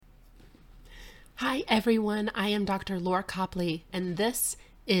Hi, everyone. I am Dr. Laura Copley, and this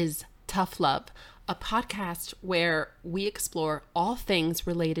is Tough Love, a podcast where we explore all things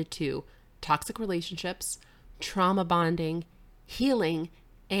related to toxic relationships, trauma bonding, healing,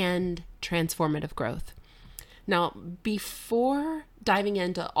 and transformative growth. Now, before diving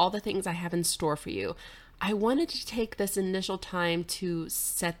into all the things I have in store for you, I wanted to take this initial time to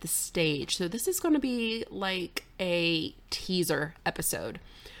set the stage. So this is going to be like a teaser episode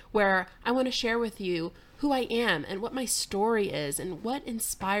where I want to share with you who I am and what my story is and what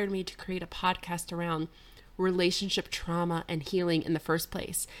inspired me to create a podcast around relationship trauma and healing in the first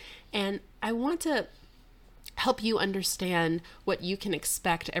place. And I want to help you understand what you can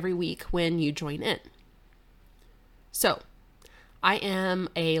expect every week when you join in. So, I am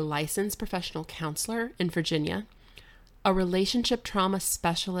a licensed professional counselor in Virginia, a relationship trauma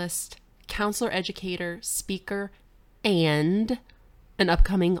specialist, counselor educator, speaker, and an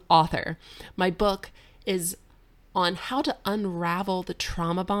upcoming author. My book is on how to unravel the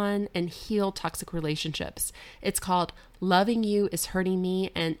trauma bond and heal toxic relationships. It's called Loving You is Hurting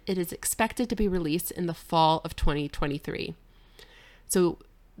Me, and it is expected to be released in the fall of 2023. So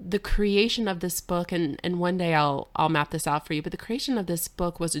the creation of this book, and one day I'll map this out for you, but the creation of this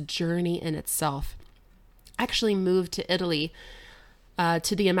book was a journey in itself. I actually moved to Italy,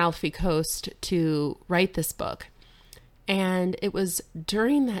 to the Amalfi Coast to write this book. And it was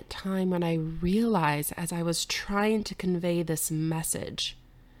during that time when I realized, as I was trying to convey this message,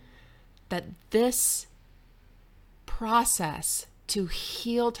 that this process to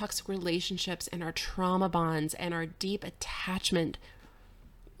heal toxic relationships and our trauma bonds and our deep attachment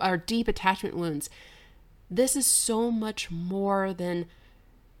wounds, this is so much more than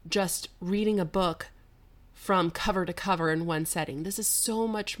just reading a book from cover to cover in one setting. This is so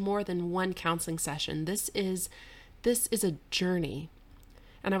much more than one counseling session. This is a journey.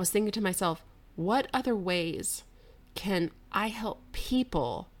 And I was thinking to myself, what other ways can I help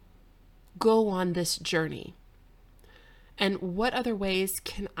people go on this journey? And what other ways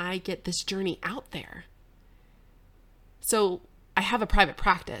can I get this journey out there? So I have a private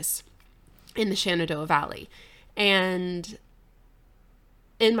practice in the Shenandoah Valley. And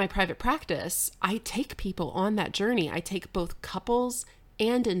in my private practice, I take people on that journey. I take both couples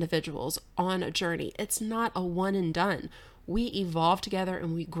and individuals on a journey. It's not a one and done. We evolve together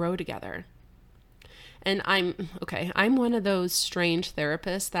and we grow together. And I'm one of those strange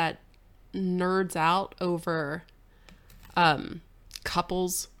therapists that nerds out over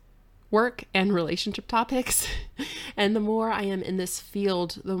couples work and relationship topics. And the more I am in this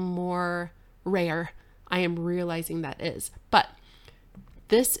field, the more rare I am realizing that is. But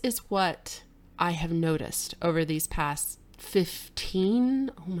this is what I have noticed over these past 15,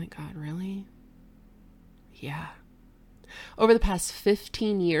 oh my God, really? Yeah. Over the past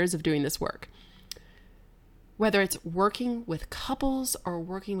 15 years of doing this work, whether it's working with couples or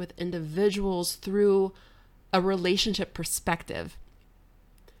working with individuals through a relationship perspective,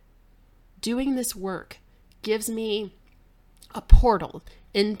 doing this work gives me a portal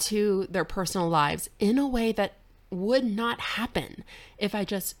into their personal lives in a way that would not happen if I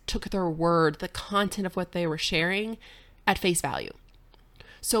just took their word, the content of what they were sharing, at face value.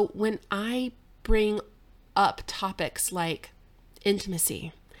 So when I bring up topics like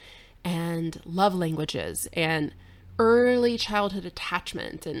intimacy and love languages and early childhood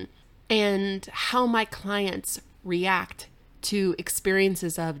attachment and how my clients react to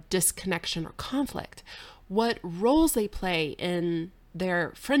experiences of disconnection or conflict, what roles they play in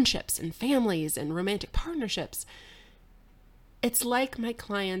their friendships and families and romantic partnerships, it's like my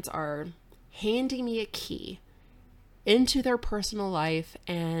clients are handing me a key into their personal life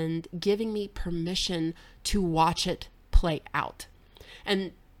and giving me permission to watch it play out.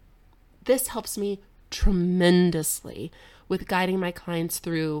 And this helps me tremendously with guiding my clients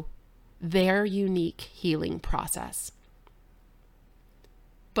through their unique healing process.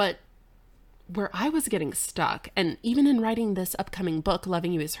 But where I was getting stuck, and even in writing this upcoming book,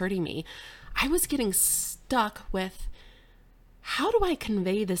 Loving You is Hurting Me, I was getting stuck with, how do I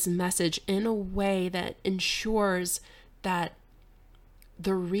convey this message in a way that ensures that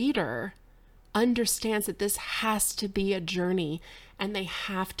the reader understands that this has to be a journey and they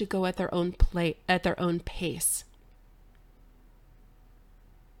have to go at their own pace?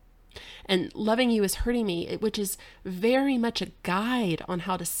 And Loving You is Hurting Me, which is very much a guide on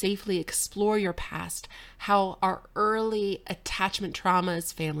how to safely explore your past, how our early attachment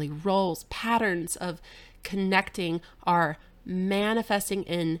traumas, family roles, patterns of connecting are manifesting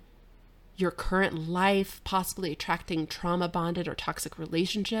in your current life, possibly attracting trauma bonded or toxic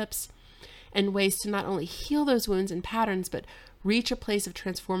relationships, and ways to not only heal those wounds and patterns, but reach a place of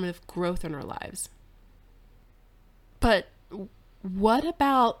transformative growth in our lives. But what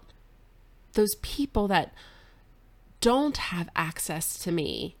about those people that don't have access to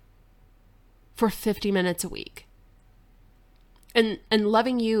me for 50 minutes a week? And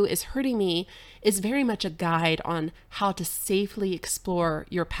Loving You is Hurting Me is very much a guide on how to safely explore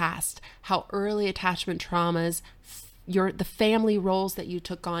your past, how early attachment traumas, the family roles that you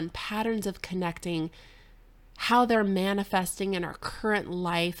took on, patterns of connecting, how they're manifesting in our current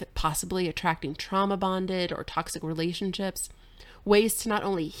life, possibly attracting trauma bonded or toxic relationships, ways to not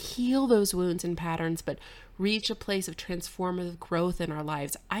only heal those wounds and patterns, but reach a place of transformative growth in our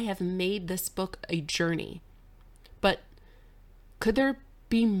lives. I have made this book a journey, but could there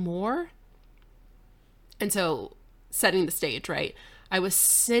be more? And so, setting the stage, right? I was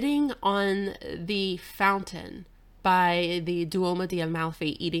sitting on the fountain by the Duomo di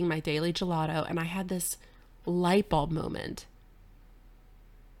Amalfi eating my daily gelato, and I had this light bulb moment.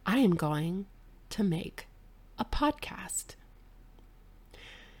 I am going to make a podcast.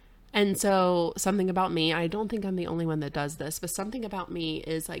 And so something about me, I don't think I'm the only one that does this, but something about me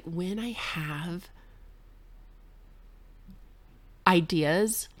is like when I have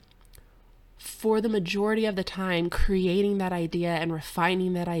ideas, for the majority of the time, creating that idea and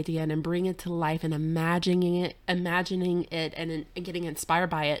refining that idea and then bringing it to life and imagining it and getting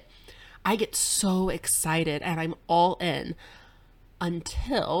inspired by it, I get so excited and I'm all in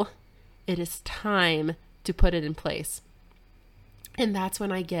until it is time to put it in place. And that's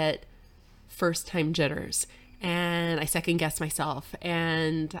when I get first time jitters and I second guess myself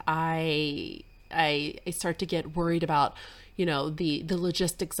and I start to get worried about, the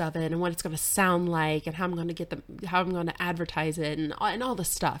logistics of it and what it's going to sound like and how I'm going to advertise it and all this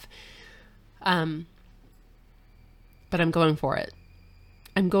stuff. But I'm going for it.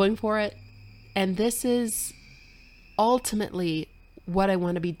 And this is ultimately what I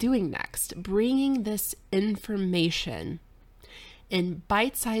want to be doing next, bringing this information in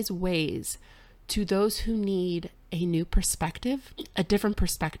bite-sized ways to those who need a new perspective, a different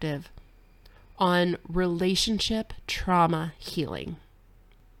perspective on relationship trauma healing.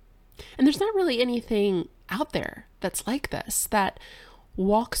 And there's not really anything out there that's like this, that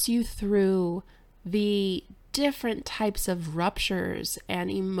walks you through the different types of ruptures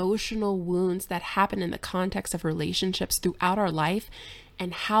and emotional wounds that happen in the context of relationships throughout our life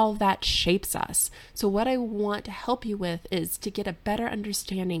and how that shapes us. So what I want to help you with is to get a better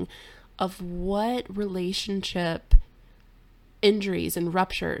understanding of what relationship injuries and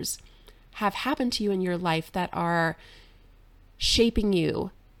ruptures have happened to you in your life that are shaping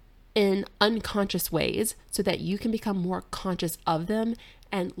you in unconscious ways so that you can become more conscious of them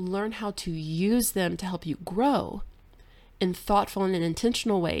and learn how to use them to help you grow in thoughtful and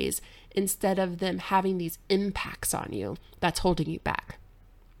intentional ways instead of them having these impacts on you that's holding you back.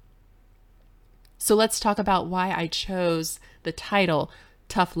 So let's talk about why I chose the title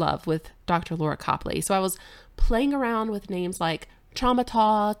Tough Love with Dr. Laura Copley. So I was playing around with names like Trauma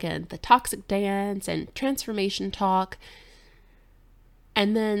Talk and The Toxic Dance and Transformation Talk.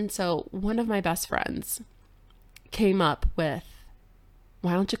 And then, so one of my best friends came up with,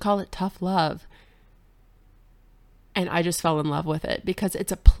 why don't you call it Tough Love? And I just fell in love with it because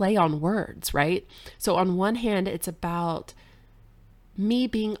it's a play on words, right? So on one hand, it's about me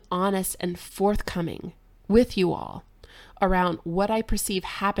being honest and forthcoming with you all around what I perceive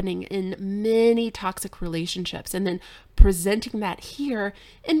happening in many toxic relationships, and then presenting that here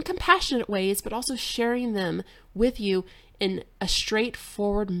in compassionate ways, but also sharing them with you in a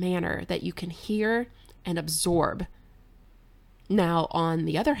straightforward manner that you can hear and absorb. Now, on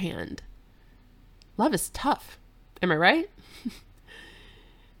the other hand, love is tough. Am I right?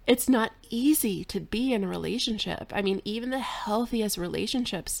 It's not easy to be in a relationship. I mean, even the healthiest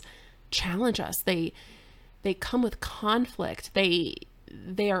relationships challenge us. They come with conflict. They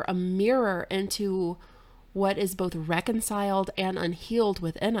are a mirror into what is both reconciled and unhealed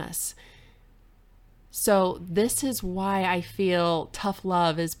within us. So this is why I feel Tough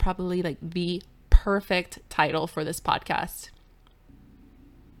Love is probably like the perfect title for this podcast.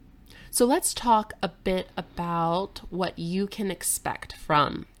 So let's talk a bit about what you can expect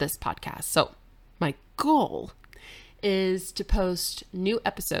from this podcast. So my goal is to post new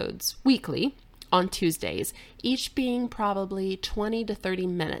episodes weekly on Tuesdays, each being probably 20 to 30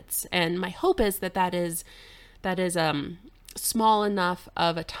 minutes. And my hope is that is small enough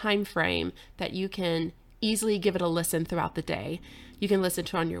of a time frame that you can easily give it a listen throughout the day. You can listen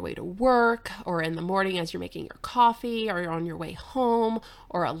to it on your way to work or in the morning as you're making your coffee or you're on your way home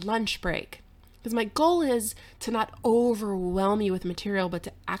or a lunch break. Because my goal is to not overwhelm you with material, but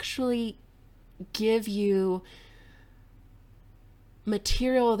to actually give you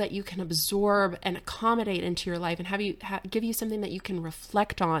material that you can absorb and accommodate into your life, and give you something that you can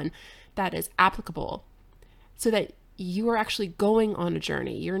reflect on that is applicable, so that you are actually going on a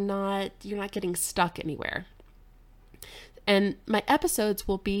journey. You're not getting stuck anywhere. And my episodes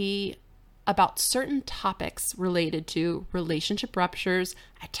will be about certain topics related to relationship ruptures,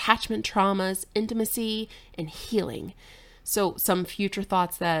 attachment traumas, intimacy, and healing. So some future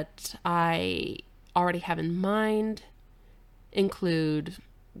thoughts that I already have in mind include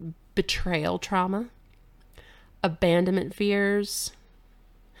betrayal trauma, abandonment fears.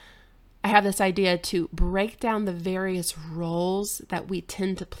 I have this idea to break down the various roles that we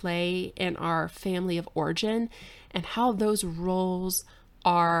tend to play in our family of origin and how those roles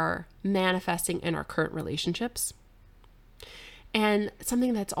are manifesting in our current relationships. And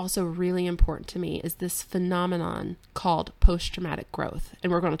something that's also really important to me is this phenomenon called post-traumatic growth.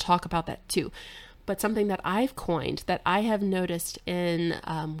 And we're going to talk about that too. But something that I've coined, that I have noticed in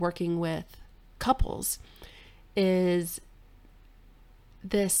working with couples, is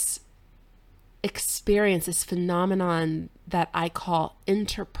this experience, this phenomenon that I call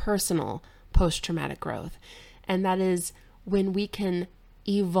interpersonal post-traumatic growth. And that is when we can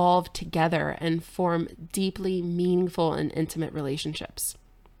evolve together and form deeply meaningful and intimate relationships.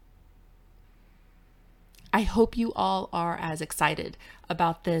 I hope you all are as excited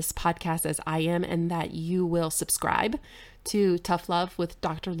about this podcast as I am, and that you will subscribe to Tough Love with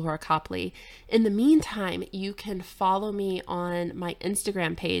Dr. Laura Copley. In the meantime, you can follow me on my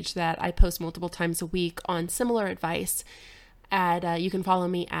Instagram page that I post multiple times a week on similar advice. You can follow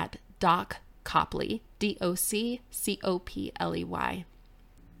me at Doc Copley, DOCCOPLEY.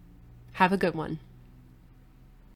 Have a good one.